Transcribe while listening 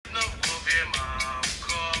torbie mam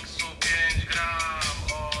koksu 5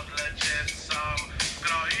 gram, odlecieć sam w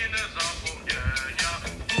krainę zapomnienia.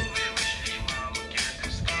 W głowie myśli mam,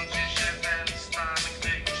 kiedy skończy się ten stan, gdy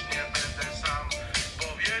już nie będę sam,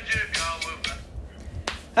 powiedzie biały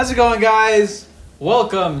How's it going, guys?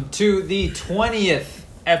 Welcome to the 20th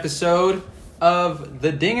episode of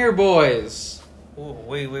The Dinger Boys. Oh,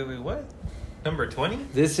 wait, what? Number 20?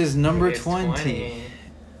 This is number It's 20.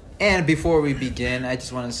 And before we begin, I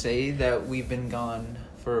just want to say that we've been gone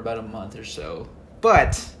for about a month or so.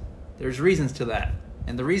 But there's reasons to that.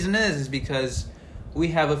 And the reason is because we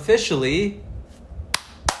have officially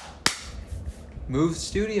moved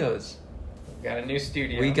studios. We got a new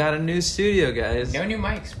studio. We got a new studio, guys. No new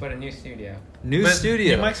mics, but a new studio. New But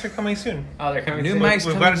studio. New mics are coming soon. Oh, they're coming New soon. mics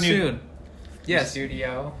We've coming got a new- soon. New Yes.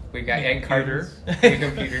 studio. We got New egg computer. cartons. New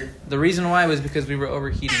computer. The reason why was because we were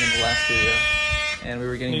overheating in the last studio, and we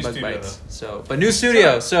were getting New bug studio, bites. So, but new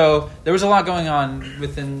studio. So there was a lot going on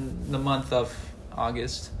within the month of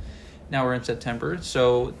August. Now we're in September.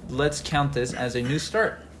 So let's count this as a new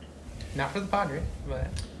start. Not for the Padres, but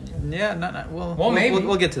Yeah, not well. Well, maybe.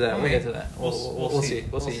 We'll get to that. Well, we'll get maybe. to that. We'll see.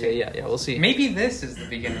 We'll see. Yeah. We'll see. maybe this is the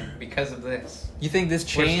beginning because of this. You think this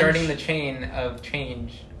change? We're starting the chain of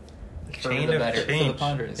change. For Chain the of better. for the change.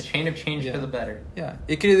 Padres. The chain of change Yeah. for the better. Yeah,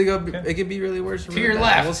 it could either go. Okay. It could be really worse. Or To really your bad.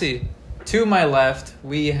 left. We'll see. To my left,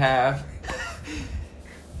 we have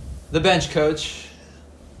the bench coach.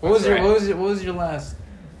 What was That's your right. What was your last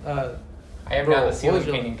I am Bro, now what the ceiling was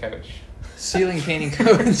your- painting coach. ceiling painting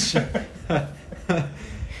coach?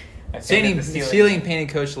 I painted the ceiling painting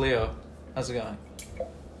coach Leo. How's it going?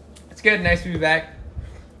 It's good. Nice to be back.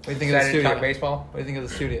 What do you think of the Excited to studio? talk baseball. What do you think of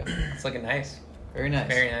the studio? It's looking nice. Very nice.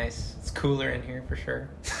 Very nice. It's cooler in here for sure.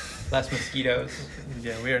 Less mosquitoes.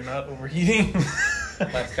 Yeah, we are not overheating.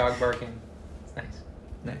 Less dog barking. It's nice.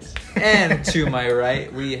 Nice. And to my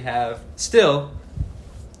right, we have still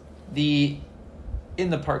the in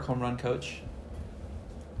the park home run coach.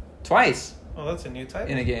 Twice Oh, that's a new title.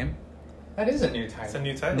 in a game. That is a new title. It's a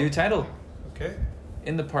new title. New title. Okay.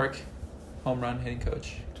 In the park home run hitting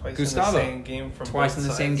coach. Twice Gustavo. in the same game from Twice both in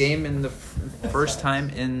the same sides. game in the first sides. time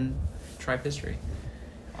in Tribe history.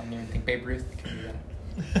 I don't even think Babe Ruth can do that.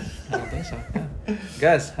 I don't think so. Yeah.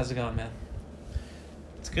 Guys, how's it going, man?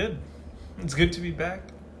 It's good. It's good to be back.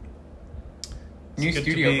 It's New good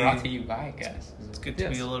to studio be- brought to you by guys. It's good to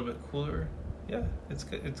Yes. be a little bit cooler. Yeah, it's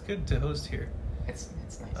good. It's good to host here. It's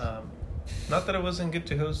nice. Not that it wasn't good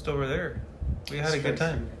to host over there. We had It's a good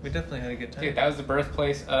very time. serious. We definitely had a good time. Dude, that was the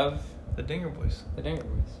birthplace of The Dinger Boys. the Dinger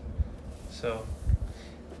Boys. So,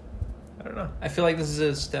 I don't know. I feel like this is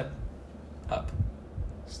a step up.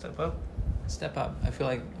 Step up. Step up. I feel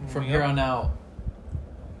like from Moving here up. on out,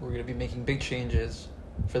 we're going to be making big changes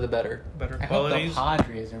for the better. Better I hope the qualities.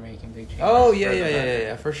 Padres are making big changes. Oh, yeah, for the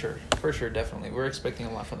yeah, better. for sure, definitely. We're expecting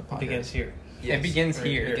a lot from the Padres. Begins here. Yes. It begins Right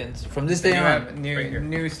here. here. Begins from this So day you on. have new Right here.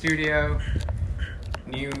 new studio,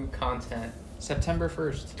 new content. September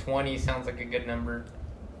 1st. 20 sounds like a good number.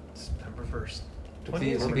 September 1st. It'll 20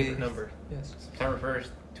 be- is a it'll be- good number. Yes. September 1st,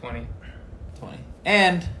 20. 20.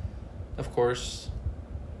 And, of course,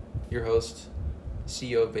 your host,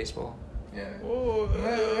 CEO of baseball. Yeah. Whoa.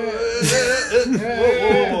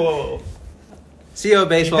 Whoa. CEO of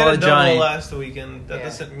baseball, You hit a double Johnny. last weekend. That Yeah.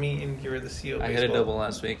 doesn't mean you're the CEO of I baseball. hit a double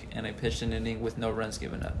last week, and I pitched an inning with no runs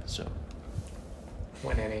given up. So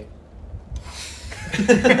 1 inning.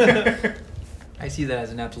 I see that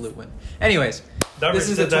as an absolute win. Anyways, Darvish this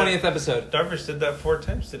is the did that- 20th episode. Darvish did that 4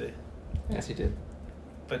 times today. Yes, he did.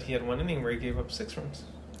 But he had 1 inning where he gave up 6 runs.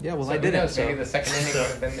 Yeah, well, So I who did it. knows, So. maybe the second inning So- would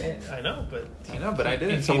have been it. I know, but I know, but I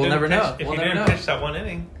didn't, if so he we'll never pitch- know. If We'll he never didn't know. pitch that 1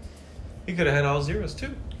 inning, he could have had all zeros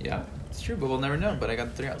too. Yeah, it's true, but we'll never know. But I got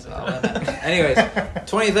the 3 outs. So I'll let that. Anyways,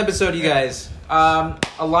 20th episode, you guys. A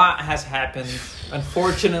lot has happened.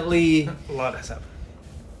 Unfortunately, A lot has happened.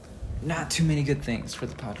 not too many good things for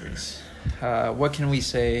the Padres. What can we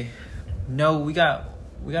say? No, we got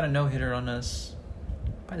a no-hitter on us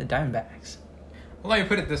by the Diamondbacks. Well, let me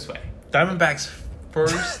put it this way. Diamondbacks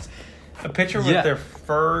first, a pitcher Yeah. with their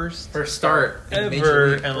first First start. in Major ever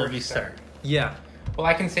League. MLB First start. Yeah. Well,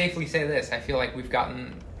 I can safely say this. I feel like we've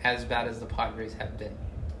gotten as bad as the Padres have been.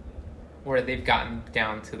 Where they've gotten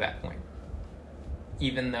down to that point.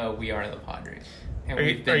 Even though we are the Padres. And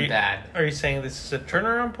we've been bad. Are you saying this is a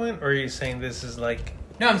turnaround point, or are you saying this is like...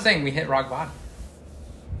 No, I'm saying we hit rock bottom.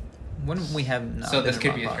 When we have not So this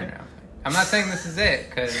been could be a rock bottom. turnaround. I'm not saying this is it,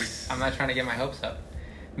 because I'm not trying to get my hopes up.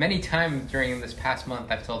 Many times during this past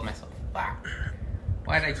month, I've told myself, wow,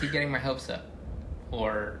 why did I keep getting my hopes up?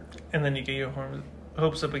 Or... And then you get your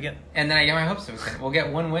hopes up again. And then I get my hopes up again. We'll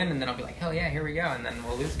get one win, and then I'll be like, hell yeah, here we go, and then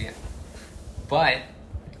we'll lose again. But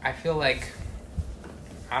I feel like,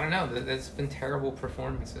 I don't know, there's been terrible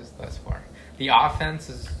performances thus far. The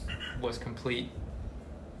offense was complete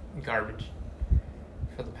garbage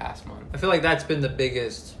for the past month. I feel like that's been the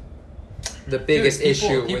biggest Dude,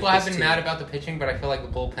 issue. People with have this been team. mad about the pitching, but I feel like the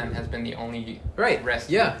bullpen has been the only Right,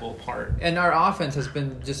 restable part. And our offense has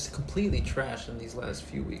been just completely trashed in these last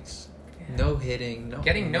few weeks. Yeah. No hitting,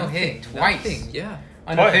 Getting no hit nothing, twice. nothing, yeah.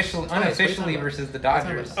 Unofficially Twice. versus the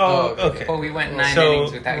Dodgers. Oh, okay. Well, we went 9 So,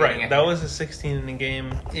 innings without getting a that hit. was a 16-inning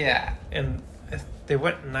game, Yeah. and they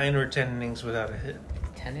went 9 or 10 innings without a hit.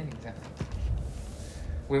 10 innings, I think.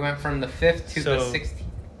 We went from the 5th to the So, 16th.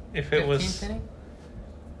 If it 15th was, inning?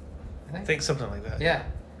 I think something like that. Yeah.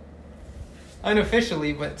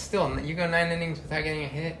 Unofficially, but still, you go 9 innings without getting a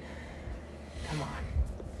hit? Come on.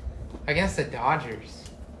 Against the Dodgers.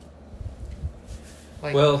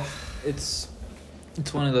 Like, Well, it's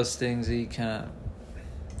one of those things that you kind of.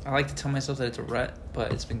 I like to tell myself that it's a rut,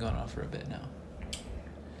 but it's been going on for a bit now.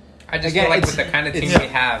 I just again, feel like it's- with the kind of team it's- we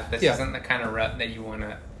have, this yeah. isn't the kind of rut that you want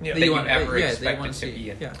to, Yeah. that you want- ever yeah, that you expect wanna it to see. be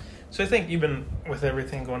in. Yeah. So I think even with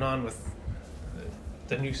everything going on with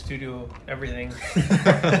the new studio, everything,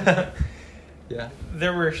 Yeah.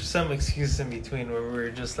 there were some excuses in between where we were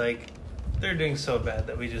just like, they're doing so bad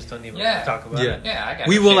that we just don't even Yeah. talk about Yeah. it. Yeah, I got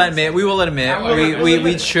We no will shame admit. in We saying will that. admit. I will We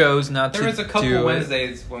admit. chose not There to was a couple do it.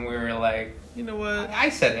 Wednesdays when we were like, You know what? I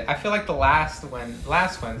said it. I feel like the last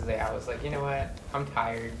Wednesday, I was like, you know what? I'm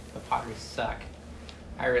tired. The Padres suck.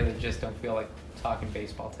 I really just don't feel like talking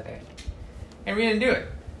baseball today. And we didn't do it.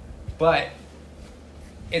 But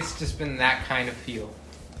it's just been that kind of feel,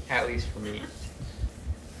 at least for me.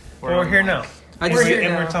 Well, we're I'm here like, now. I And just- we're- here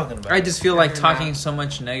and now. we're talking about I it. just feel like You're talking not. so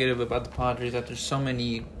much negative about the Padres after so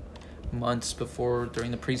many months before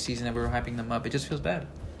during the preseason that we were hyping them up. It just feels bad.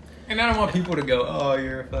 And I don't want people to go, oh,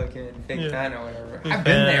 you're a fucking fake Yeah. fan or whatever. We've I've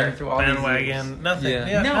been there through all these years. bandwagon, nothing. Yeah.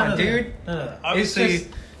 Yeah, No, none of that. dude. No. Obviously, just-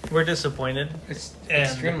 we're disappointed, It's And-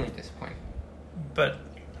 extremely disappointing. but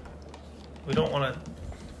we don't want to.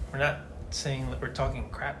 We're not saying that we're talking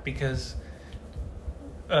crap because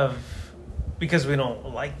we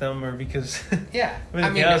don't like them or because Yeah.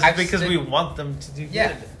 it's because I've we stood- want them to do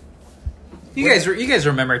Yeah. good. You guys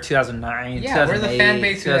remember 2009, Yeah, we're the 2008, fan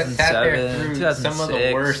base who has sat there 2007, through some of the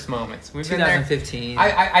 2006, worst moments. We've been there. 2015.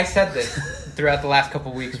 I said this throughout the last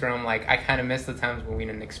couple of weeks where I'm like, I kind of miss the times when we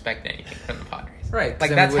didn't expect anything from the Padres. Right, 'cause Like,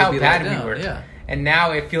 then that's we would how be bad let we down, were. yeah. And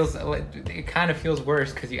now it kind of feels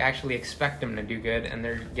worse because you actually expect them to do good and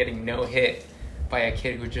they're getting no hit by a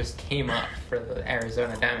kid who just came up for the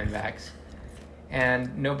Arizona Diamondbacks.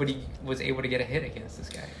 And nobody was able to get a hit against this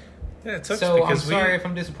guy. Yeah, it sucks So I'm because sorry if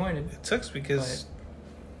I'm disappointed. It sucks because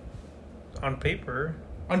on paper,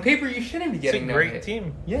 On paper, you shouldn't be it's a getting no great hit.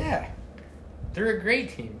 team. Yeah. They're a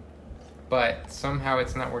great team. But somehow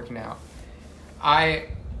it's not working out.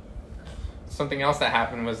 Something else that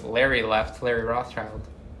happened was Larry left, Larry Rothschild.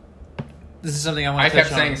 This is something I want I to touch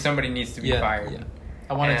kept on. saying somebody needs to be fired. Yeah.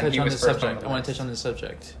 I want to And touch he on was this first on subject. the I want to list. touch on this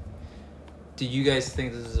subject. Do you guys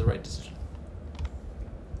think this is the right decision?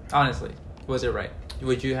 Honestly, was it right?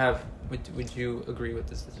 Would you agree with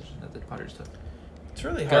this decision that the Padres took? It's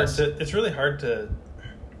really hard Gus. to. It's really hard to.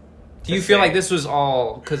 Do you feel like this was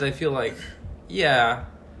all because I feel like, yeah,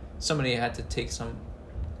 somebody had to take some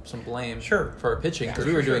blame Sure. for our pitching Yeah, because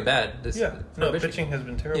we for were doing sure. bad. Yeah, for no, our pitching has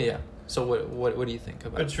been terrible. Yeah, yeah. So what do you think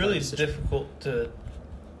about? It's really that decision? difficult to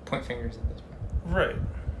Point fingers at this point. right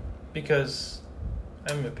because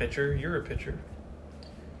I'm a pitcher. You're a pitcher,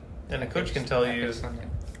 and a coach can tell you,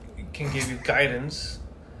 can give you guidance.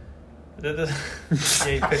 That doesn't,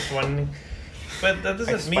 yeah, you pitched one, but that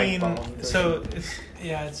doesn't spike mean. ball. So it's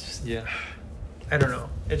just Yeah. I don't know.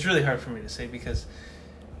 It's really hard for me to say because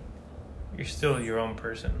you're still your own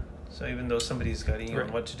person. So even though somebody's guiding you Right.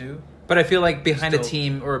 on what to do, But I feel like behind a Still-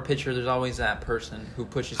 team or a pitcher, there's always that person who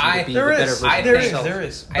pushes you I- to be there the better is, version of there is, yourself. there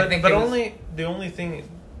is. I But, think but it was- the only thing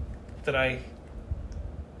that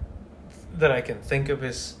I can think of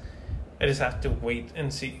is I just have to wait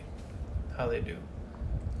and see how they do.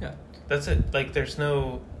 Yeah. That's it. Like there's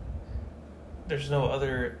no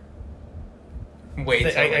other. Wait,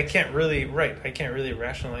 I can't really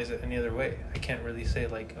rationalize it any other way. I can't really say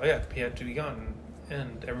like, oh yeah, he had to be gone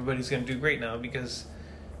and everybody's gonna do great now because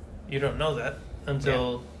you don't know that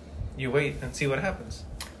until you wait and see what happens.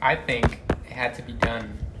 I think it had to be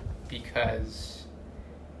done because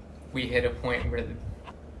we hit a point where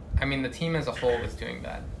the team as a whole was doing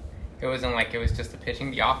bad. It wasn't like it was just the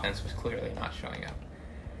pitching. The offense was clearly not showing up.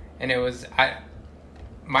 And it was,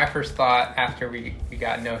 my first thought after we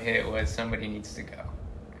got no hit was somebody needs to go.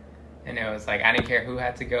 And it was like, I didn't care who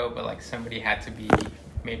had to go, but like somebody had to be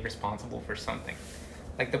made responsible for something.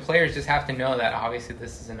 Like, the players just have to know that obviously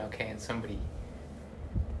this isn't okay, and somebody...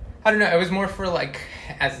 I don't know, it was more for, like,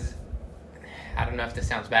 as... I don't know if this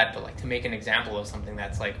sounds bad, but, like, to make an example of something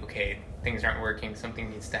that's like, okay, things aren't working, something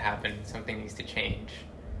needs to happen, something needs to change.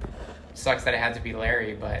 Sucks that it had to be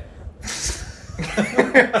Larry, but...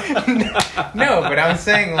 No, but I'm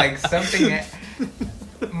saying, like, something...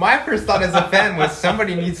 My first thought as a fan was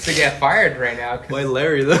somebody needs to get fired right now. Why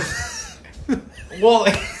Larry, though? Well...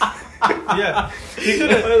 Yeah, you could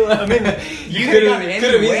have. I mean, You could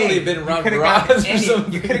have easily been Rob Ross or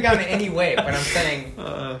something. You could have gone any way, but I'm saying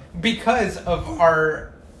because of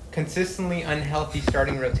our consistently unhealthy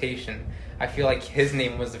starting rotation, I feel like his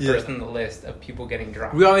name was the first on the list of people getting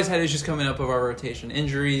dropped. We always had issues coming up of our rotation.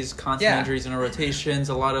 Injuries, constant injuries in our rotations,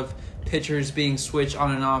 a lot of pitchers being switched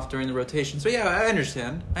on and off during the rotation. So yeah, I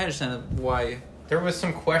understand. I understand why. There was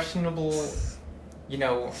some questionable,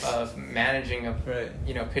 managing of,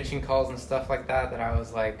 pitching calls and stuff like that I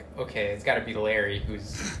was like, okay, it's got to be Larry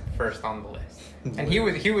who's first on the list. And he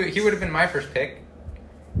would have been my first pick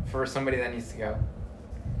for somebody that needs to go.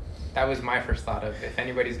 That was my first thought of, if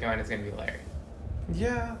anybody's going, it's going to be Larry.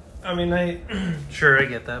 Yeah, I mean, I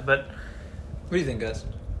get that, but What do you think, Gus?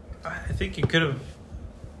 I think you could have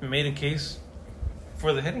made a case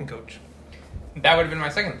for the hitting coach. That would have been my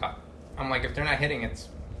second thought. I'm like, if they're not hitting, it's,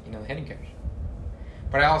 the hitting coach.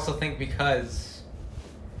 But I also think because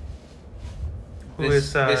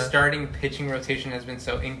this starting pitching rotation has been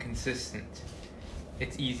so inconsistent,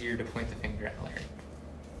 it's easier to point the finger at Larry.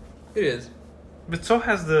 It is. But so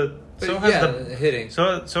has the hitting.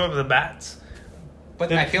 So have the bats.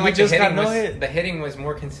 But I feel like the hitting was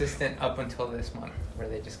more consistent up until this month, where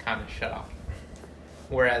they just kind of shut off.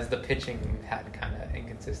 Whereas the pitching, we've had kind of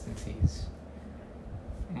inconsistencies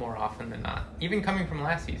more often than not. Even coming from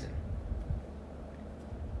last season,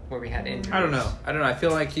 where we had injuries. I don't know. I feel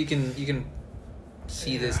like you can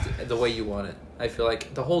see this the way you want it. I feel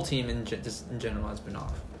like the whole team in general has been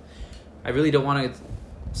off. I really don't want to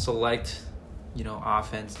select,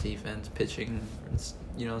 offense, defense, pitching, and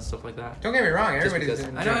stuff like that. Don't get me wrong. Everybody's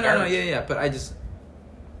doing I know. Yeah. But I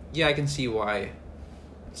can see why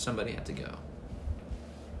somebody had to go.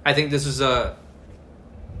 I think this is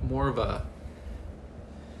more of a,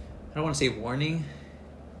 I don't want to say warning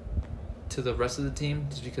to the rest of the team,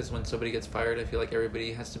 just because when somebody gets fired, I feel like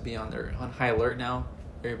everybody has to be on high alert now.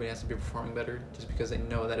 Everybody has to be performing better, just because they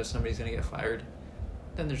know that if somebody's going to get fired,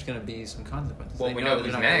 then there's going to be some consequences. Well, we know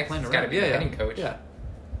who's next. It's got to be the hitting coach. Yeah.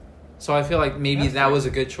 So I feel like maybe that was a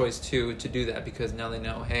good choice too, to do that, because now they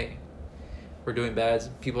know, hey, we're doing bad.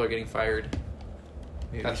 People are getting fired.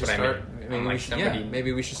 Maybe That's what I mean.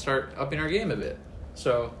 Maybe we should start upping our game a bit.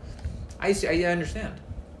 So I understand.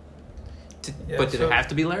 But did it have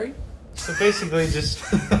to be Larry? So basically, just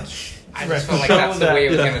I just felt like that's the way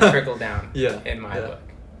it was going to trickle down. In my book.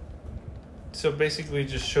 So basically,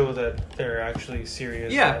 just show that they're actually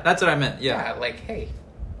serious. Yeah, that's what I meant. Yeah, like, hey,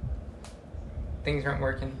 things aren't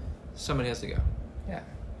working. Somebody has to go. Yeah.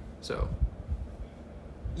 So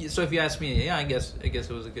if you ask me, I guess it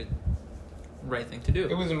was a good, right thing to do.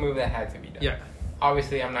 It was a move that had to be done. Yeah.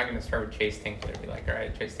 Obviously, I'm not going to start with Chase Tinkler and be like, all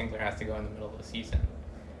right, Chase Tinkler has to go in the middle of the season.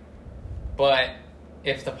 But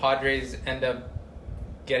if the Padres end up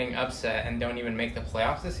getting upset and don't even make the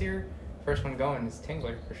playoffs this year, first one going is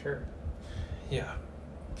Tinkler for sure. Yeah.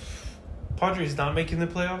 Padres not making the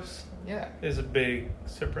playoffs? Yeah. Is a big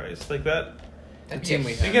surprise. Like that. Team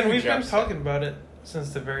we have. Again, we've been talking about it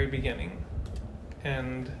since the very beginning.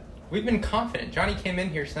 And we've been confident. Johnny came in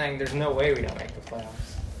here saying there's no way we don't make the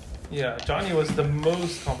playoffs. Yeah, Johnny was the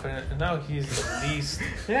most confident, and now he's the least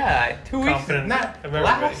 2 weeks. confident Not of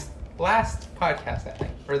everybody. Last podcast, I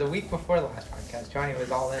think. Or the week before the last podcast, Johnny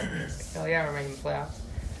was all in. He was like, hell yeah, we're making the playoffs.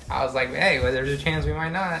 I was like, hey, well, there's a chance we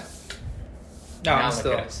might not. No, now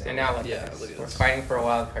still. Look at us. And now look at us. Look at We're us. fighting for a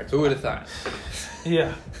wild card. Who would have thought?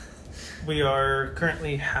 Yeah. We are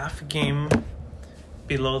currently half a game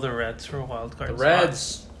below the Reds for a wild card. The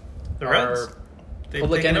Reds. The Reds. Are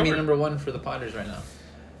public enemy number one for the Padres right now.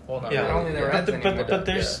 Well, not yeah, really. not only the Reds anymore. But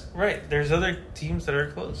there's other teams that are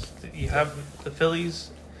close. You have the Phillies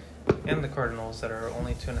and the Cardinals that are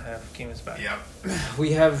only 2.5 games back. Yep.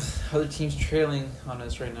 We have other teams trailing on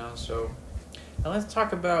us right now. So, now let's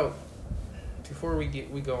talk about, before we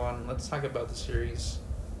go on, let's talk about the series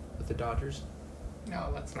with the Dodgers.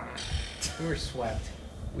 No, let's not. We were swept.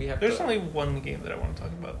 There's only one game that I want to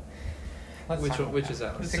talk about. Which is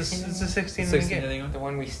that? It's a 16 game. The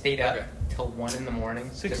one we stayed up till 1 in the morning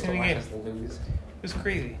just to 16 watch game. us lose. It was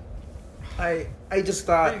crazy. I just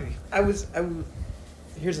thought Crazy.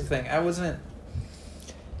 Here's the thing. I wasn't.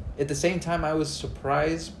 At the same time, I was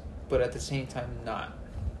surprised, but at the same time, not.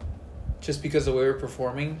 just because of the way we're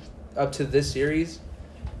performing up to this series,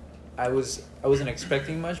 I wasn't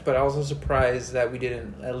expecting much, but I was also surprised that we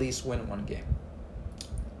didn't at least win one game.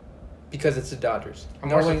 Because it's the Dodgers. I'm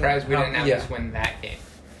more surprised we didn't at least win that game.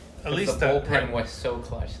 At least the that bullpen was so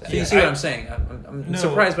clutch. That You see what I'm saying? I'm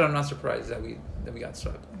surprised, but I'm not surprised that we got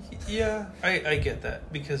struck. Yeah, I get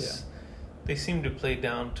that because they seem to play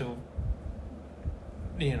down to,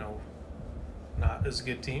 not as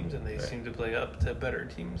good teams, and they seem to play up to better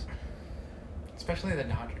teams. Especially the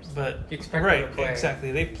Dodgers. But you expect them to play.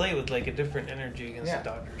 Exactly. They play with like a different energy against the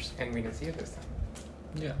Dodgers, and we didn't see it this time.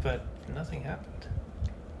 Yeah, but nothing happened.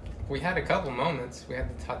 We had a couple moments. We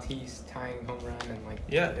had the Tatis tying home run and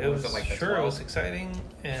it was it was exciting,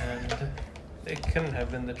 and it couldn't have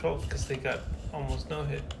been the 12th because they got almost no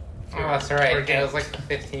hit. Oh, that's right. It was like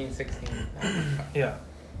 15, 16. Yeah.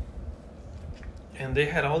 And they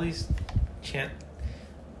had all these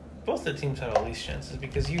both the teams had all these chances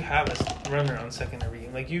because you have a runner on second every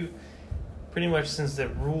game. Like you, pretty much since the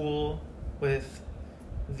rule with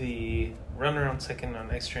the runner on second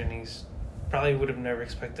on extra innings, probably would have never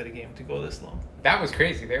expected a game to go this long. That was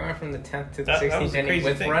crazy. They went from the 10th to the 16th inning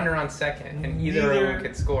with runner on second, and either of them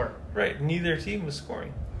could score. Right. Neither team was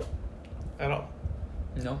scoring at all.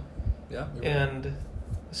 No. Yeah. And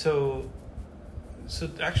so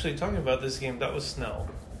actually talking about this game, that was Snell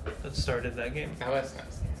that started that game. That was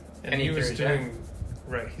nice. And he was doing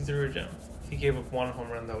right. He threw a gem. He gave up one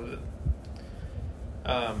home run. That was it.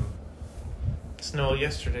 Snell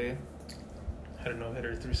yesterday had a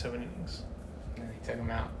no-hitter through 7 innings. And he took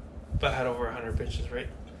him out. But had over 100 pitches, right?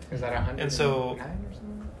 Is that 109 and so, or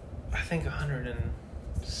something? I think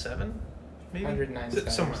 107, maybe? 109.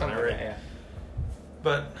 Somewhere on there, right? Yeah.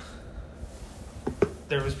 But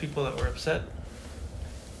there was people that were upset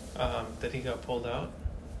that he got pulled out.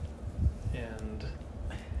 And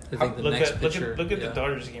I think look at the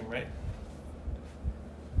Dodgers game, right?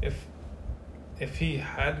 If he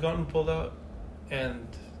had gotten pulled out and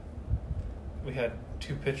we had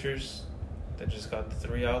 2 pitchers that just got the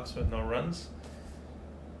 3 outs with no runs,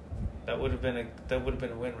 that would have been a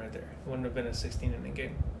win right there. It wouldn't have been a 16-inning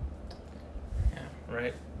game. Yeah.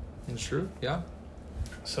 Right? It's true. Yeah.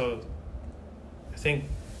 So I think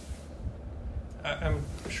I'm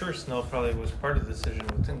sure Snell probably was part of the decision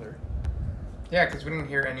with Tingler. Yeah, because we didn't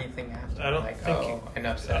hear anything after. I don't think an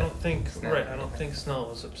upset. I don't think Snell. right. I don't think Snell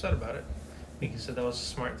was upset about it. I think he said that was a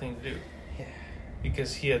smart thing to do. Yeah.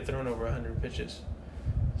 Because he had thrown over 100 pitches.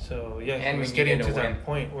 So yeah, and he was getting to that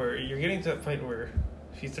point where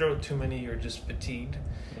if you throw too many, you're just fatigued,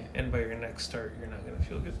 and by your next start, you're not going to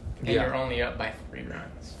feel good. And you're only up by 3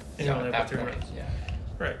 runs. And you're only up by 3 runs. Yeah.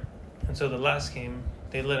 Right. And so the last game,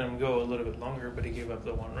 they let him go a little bit longer, but he gave up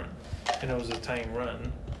the 1 run, and it was a tying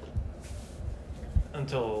run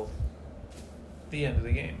until the end of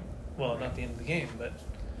the game. Well, not the end of the game, but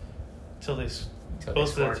until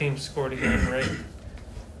both of the teams scored again, right?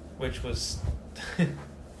 Which was.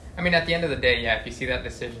 I mean, at the end of the day, if you see that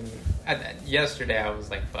decision. Yesterday, I was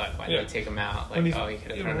like, "Fuck! Why did he take him out? Like, he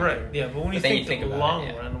could have thrown right." Another. Yeah, but when you think the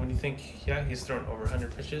long run, when you think, he's thrown over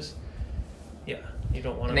 100 pitches, you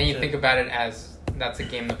don't want. And then you think about it as that's a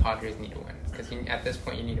game the Padres need to win because at this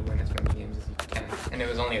point you need to win as many games as you can. And it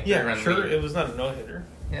was only a 3-run lead. Sure, it was not a no-hitter.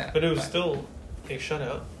 Yeah, but it was still a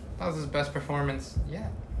shutout. That was his best performance. Yeah,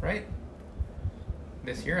 right.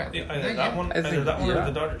 This year, either that one or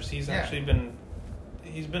the Dodgers. He's actually been.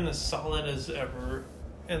 He's been as solid as ever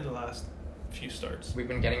in the last few starts. We've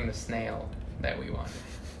been getting the snail that we want.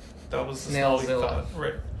 That was the snail we thought.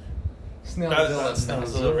 Right.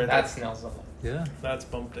 Snailzilla. Right. That's Snailzilla. Yeah. That's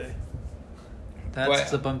bump day.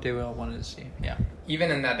 That's the bump day we all wanted to see. Yeah.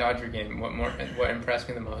 Even in that Dodger game, what impressed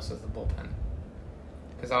me the most was the bullpen.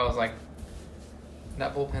 Because I was like,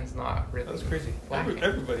 that bullpen's not really. That was crazy.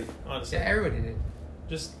 Everybody, honestly. Yeah, everybody did.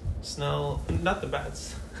 Just Snell, not the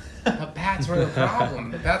bats. The bats were the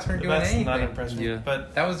problem. The bats weren't doing anything. Not impressed me. Yeah.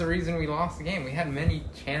 But that was the reason we lost the game. We had many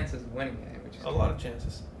chances of winning it. A lot of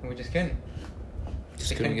chances. And we just couldn't.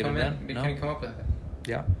 Just couldn't get it done. They couldn't come up with it.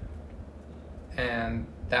 Yeah. And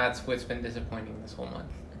that's what's been disappointing this whole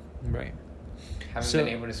month. Right. Haven't been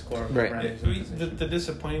able to score. Right. The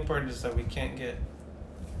disappointing part is that we can't get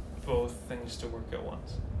both things to work at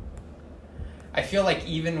once. I feel like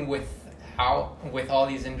even with all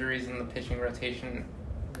these injuries in the pitching rotation,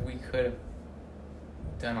 we could have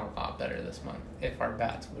done a lot better this month if our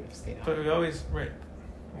bats would have stayed hot. But we always, we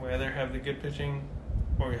either have the good pitching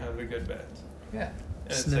or we have the good bats. Yeah.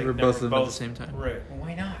 It's never both of them at the same time. Right. Well,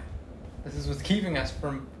 why not? This is what's keeping us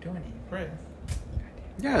from doing anything. Right.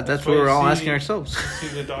 Yeah, that's what we're all asking ourselves. You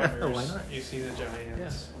see the Dodgers. Why not? You see the Giants. Yeah.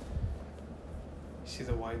 You see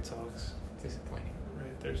the White Sox. Disappointing.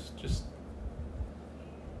 Right. There's just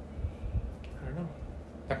don't know.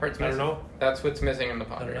 That part's I missing. don't know. That's what's missing in the I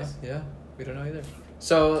don't know. Padres. Yeah, we don't know either.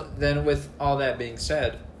 So then, with all that being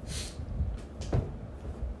said,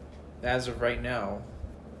 as of right now,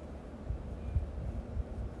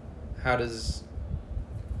 how does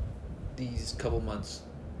these couple months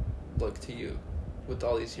look to you with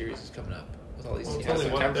all these series coming up? With all these Well, teams? there's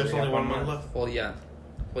September, only we have one 1 month month. left. Well,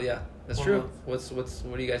 yeah, that's 1 true. month.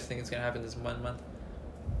 What do you guys think is gonna happen this 1 month?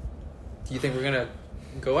 Do you think we're gonna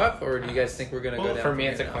go up, or do you guys think we're gonna go Well, down? For me,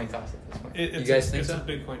 from it's a here coin now? toss at this point. It's You guys think it's so? a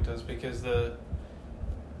big coin toss because the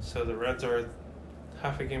Reds are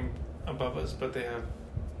half a game above us, but they have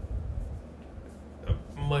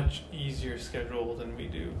a much easier schedule than we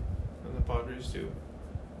do, than the Padres do,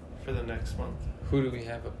 for the next month. Who do we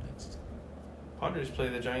have up next? Padres play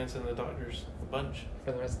the Giants and the Dodgers a bunch.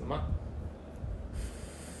 For the rest of the month.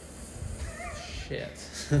 Shit.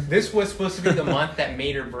 This was supposed to be the month that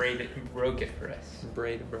made or broke it for us.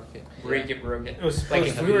 Braid broke it. Broke it. It was Like supposed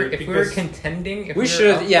if to we were be contending, if we We were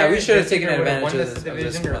should, yeah, up we there, should have this taken either would've advantage won of this this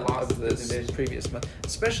division or month, lost of this the division. previous month,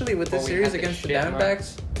 especially with Well, this we series had the against the shit month.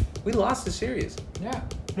 Diamondbacks. We lost the series. Yeah.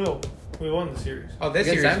 No, we won the series. Oh, this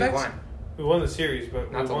Against series we Diamondbacks? won. We won the series,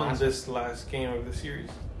 but Not we the won last this last game of the series.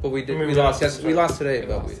 But we did. I mean, we we lost. lost Yes, to we the- lost today. we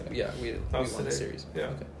But lost today. we Lost won the today. series. Yeah.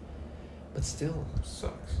 Okay. But still,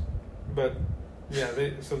 Sucks. But yeah, they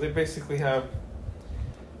basically have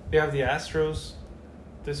the Astros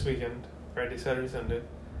this weekend, Friday, Saturday, Sunday.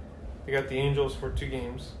 They got the Angels for 2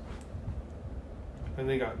 games. Then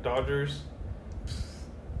they got Dodgers.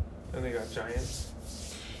 Then they got Giants.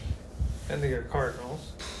 Then they got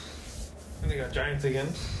Cardinals. Then they got Giants again.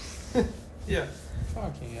 Yeah.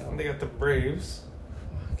 fucking hell. And they got the Braves.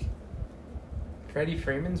 Fuck. Freddie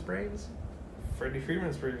Freeman's Braves? Freddie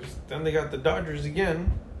Freeman's Braves. Then they got the Dodgers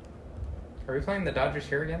again. Are we playing the Dodgers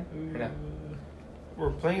here again? Or no? We're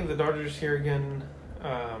playing the Dodgers here again.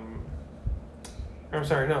 I'm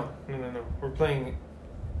sorry, no. We're playing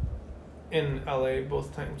in LA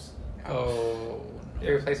both times. Oh.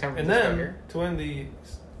 Do we play San And Francisco then here?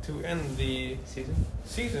 to end the Season?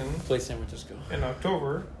 season Play San Francisco. in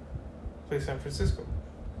October, play San Francisco.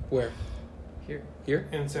 Where? Here. Here?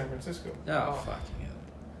 In San Francisco. Oh, Oh. fucking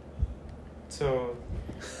So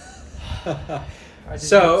hell. I just-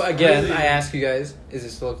 So it's again, really- I ask you guys: is it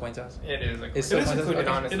still a coin toss? It is a coin It's toss. still It is a coin toss? coin It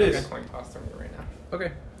toss. honestly It is is. a coin toss to me right now.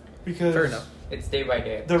 Okay, because fair enough, It's day by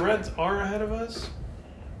day. the Reds are ahead of us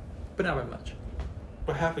but not by much.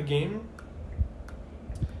 by half a game.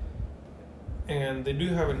 And they do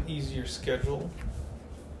have an easier schedule.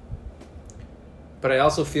 But I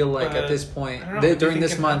also feel like at But, this point, I don't know, during anything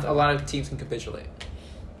this can month, happen. a lot of teams can capitulate.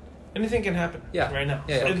 Anything can happen. Yeah. Right now.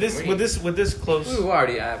 Yeah, yeah. And this with this close We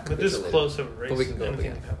already have with this capitulated. close of a race, But we can go up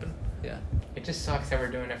anything again. can happen. Yeah. It just sucks that we're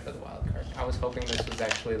doing it for the wild card. I was hoping this was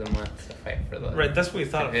actually the month to fight for the Right, that's what we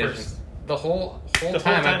thought at divisions. first. The whole whole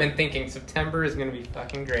time time- I've been thinking September is going to be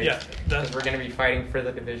fucking great. Yeah, Because we're going to be fighting for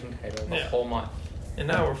the division title the Yeah. whole month. and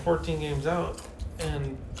now we're 14 games out,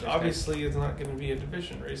 and There's obviously it's not going to be a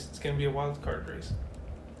division race. It's going to be a wild card race.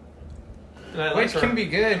 And I Which like can our- be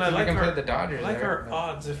good and I because we like can our- play the Dodgers. I like there, our but-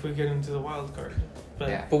 odds if we get into the wild card. But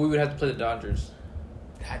Yeah. But we would have to play the Dodgers.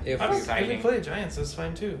 That'd If be I don't, if we exciting. play the Giants, that's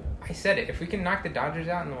fine too. I said it. If we can knock the Dodgers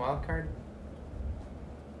out in the wild card,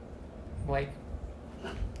 like,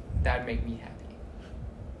 that'd make me happy.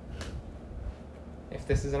 If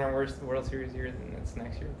this isn't our worst World Series year, then it's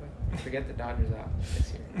next year. But if we get the Dodgers out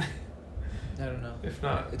this year, I don't know. If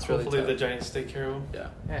not, It's really hopefully the tough. Giants take care of them.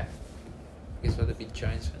 Yeah. yeah. I guess we'll have to be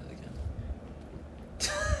Giants fans again.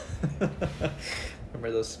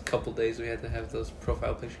 Remember those couple days we had to have those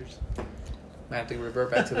profile pictures? I have to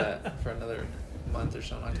revert back to that for another month or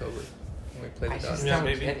so in October when we play I the just Dodgers. Yeah, don't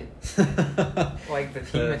maybe. get it. Like, the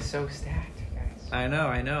team Uh, is so stacked, guys. I know.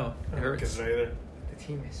 I It don't hurts. get it either. The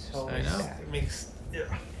team is so I know. stacked. It makes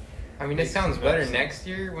I mean, it Makes sounds me better upset. next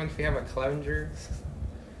year once we have a Clevenger.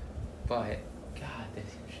 But, God, this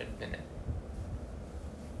should have been it.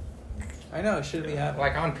 I know. It should be happening.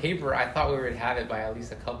 Like, on paper, I thought we would have it by at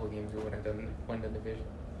least a couple games. We would have won the division.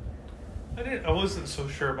 I wasn't so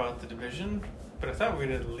sure about the division, but I thought we'd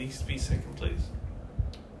at least be second place.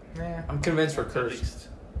 Yeah. I'm convinced we're At cursed. least.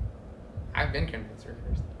 I've been convinced we're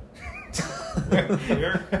first. We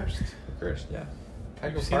are cursed. Cursed, yeah.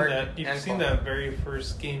 Peggle You've seen Park that. You've and seen Fall. that very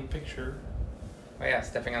first game picture. Oh, yeah,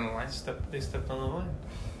 stepping on the line. They stepped on the line,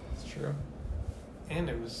 It's true. and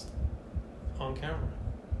it was on camera.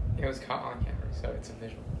 It was caught on camera, so it's a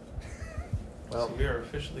visual. Well, So we are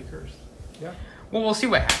officially cursed. yeah. Well, we'll see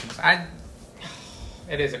what happens.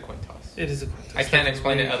 It is a coin toss. It is a contest. I can't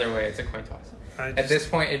explain it other way. It's a coin toss. At this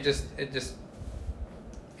point, it just,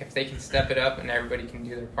 if they can step it up and everybody can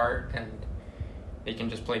do their part and they can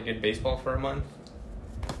just play good baseball for a month,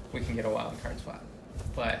 we can get a wild card spot.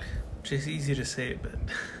 But Which is easy to say, but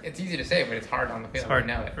it's easy to say, but it's hard on the field. It's hard, I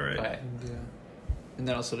know it. right. But Yeah. And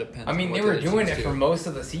that also depends. I mean, on they what were the other doing teams it do. for most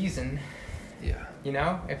of the season. yeah. You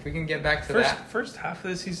know, if we can get back to that, First half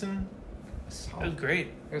of the season, it was solid. great.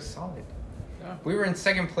 It was solid. Yeah. We were in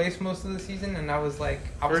second place most of the season, and I was like,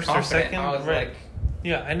 I was First or confident. second, I was right. like,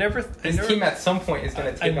 Yeah, I never this team at some point is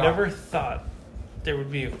going to I take never off. thought there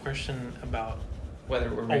would be a question about Whether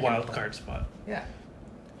we're a making wild play. card spot. Yeah.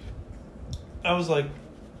 I was like,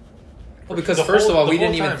 Well, because the first whole- of all, the we whole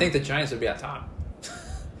didn't even time. think the Giants would be at top.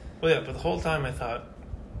 well, yeah, but the whole time I thought,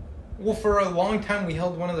 Well, for a long time, we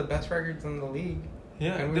held one of the best records in the league.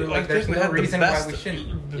 yeah, And we were I like, there's think no had the reason why best- we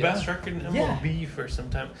shouldn't. The Yeah. best record in Yeah. MLB for some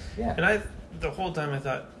time. Yeah. And the whole time I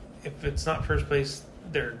thought, if it's not first place,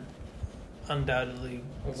 they're undoubtedly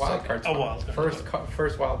A wild card spot. wild card spot.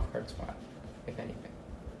 First wild card spot, if anything.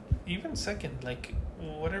 Even second, like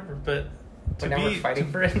whatever. But But now we're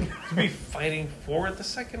fighting for it. to be fighting for the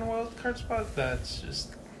second wild card spot, that's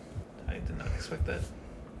just I did not expect that.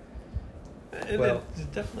 Well- It's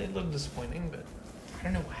definitely a little disappointing, but I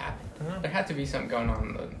don't know what happened. I don't know. There had to be something going on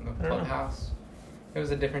in the know. clubhouse. It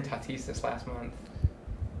was a different Tatis this last month.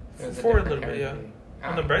 It was For a different little bit, yeah. everything.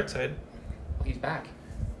 On the bright side, He's back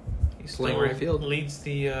he Playing still right field. leads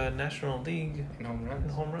the National League in home in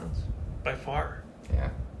runs. home runs by far. Yeah.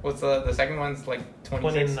 What's the second one's like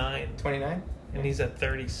 26? 29, 29? and he's at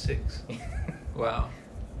 36. Wow.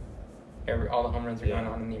 All the home runs are Yeah. going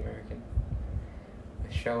on in the American.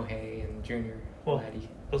 With Shohei and Junior. Well, Vladdy.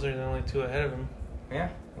 Those are the only two ahead of him, Yeah.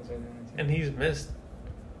 Those are the only two. and he's missed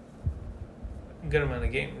a good amount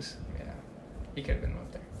of games. Yeah. He could have been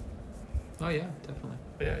up there. Oh yeah, definitely.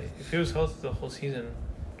 But yeah, if he was healthy the whole season,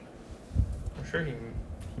 I'm sure he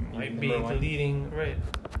might be Number the one. leading, right,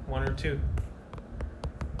 one or two.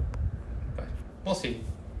 But we'll see.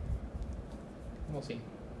 We'll see.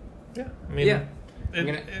 Yeah, I mean, Yeah. We're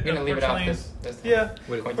gonna leave it out unfortunately- this time. Yeah,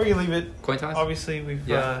 Wait, Coin we're gonna leave it. coin toss? Obviously, we've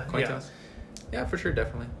Yeah, coin yeah, toss. Yeah, for sure,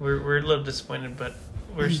 definitely. we're a little disappointed, but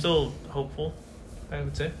we're still hopeful. I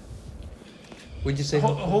would say. Would you say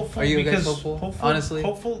Hopeful Are you because guys hopeful? Honestly,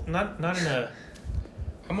 hopeful. Not in a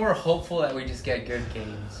I'm more hopeful that we just get good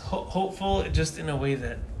games. hopeful, just in a way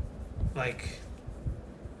that, like,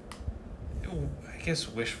 I guess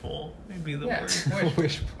wishful may be the Yeah, word.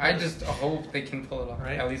 wish. I just hope they can pull it off.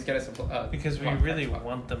 Right. At least get us a Because we wild card really spot.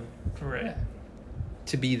 want them, right? Yeah.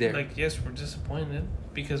 to be there. Like, yes, we're disappointed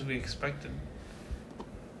because we expected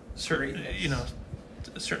certain, Greatness.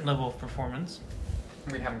 a certain level of performance,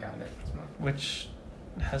 We haven't gotten it this month. which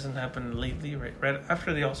hasn't happened lately. Right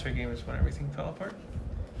after the All-Star game is when everything fell apart,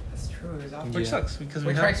 That's true. It was awful. which Yeah. sucks because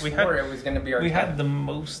Which I swore it was going to be our we top. had the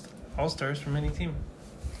most All-Stars from any team.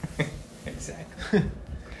 Exactly.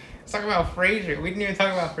 Let's talk about Frazier. We didn't even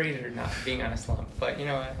talk about Frazier not being on a slump. But you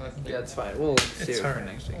know what? Let's Yeah, it's fine. We'll save It's it for hard.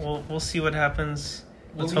 next week. We'll see what happens.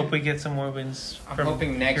 Let's Well, hope we get some more wins. I'm from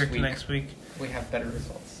hoping next here to week. next week. We have better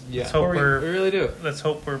results. Yeah, Let's hope we we're really do. let's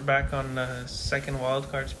hope we're back on the second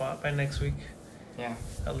wild card spot by next week, Yeah.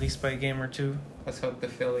 at least by a game or two. Let's hope the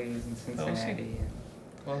Phillies and We'll see. Cincinnati. And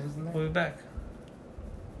who else is in there? We'll be back.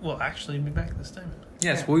 We'll actually be back this time.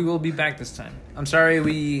 Yes, Yeah. we will be back this time. I'm sorry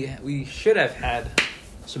we should have had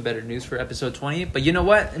some better news for episode 20, but you know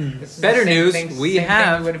what? In This is better the same news, thing, we same thing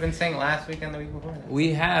have we would have been saying last week and the week before. That.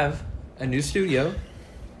 we have a new studio.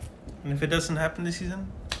 And if it doesn't happen this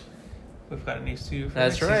season, we've got a new studio for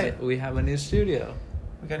That's next right. season. We have a new studio.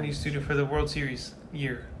 We got a new studio for the World Series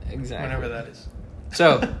year, Exactly. whenever that is.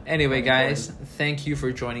 So, anyway, guys, thank you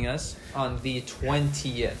for joining us on the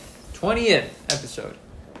 20th episode.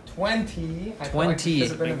 20. I feel like 20. it should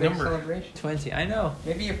have been a Big big number. celebration. 20. I know.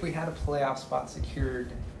 Maybe if we had a playoff spot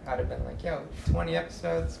secured, I'd have been like, yo, 20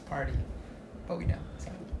 episodes, party. But we don't. So.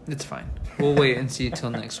 It's fine. We'll wait and see till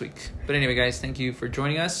next week. But anyway, guys, thank you for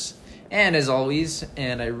joining us. And as always,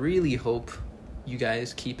 and I really hope you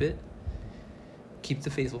guys keep the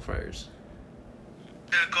faithful friars.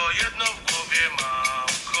 Tylko jedno w głowie mam.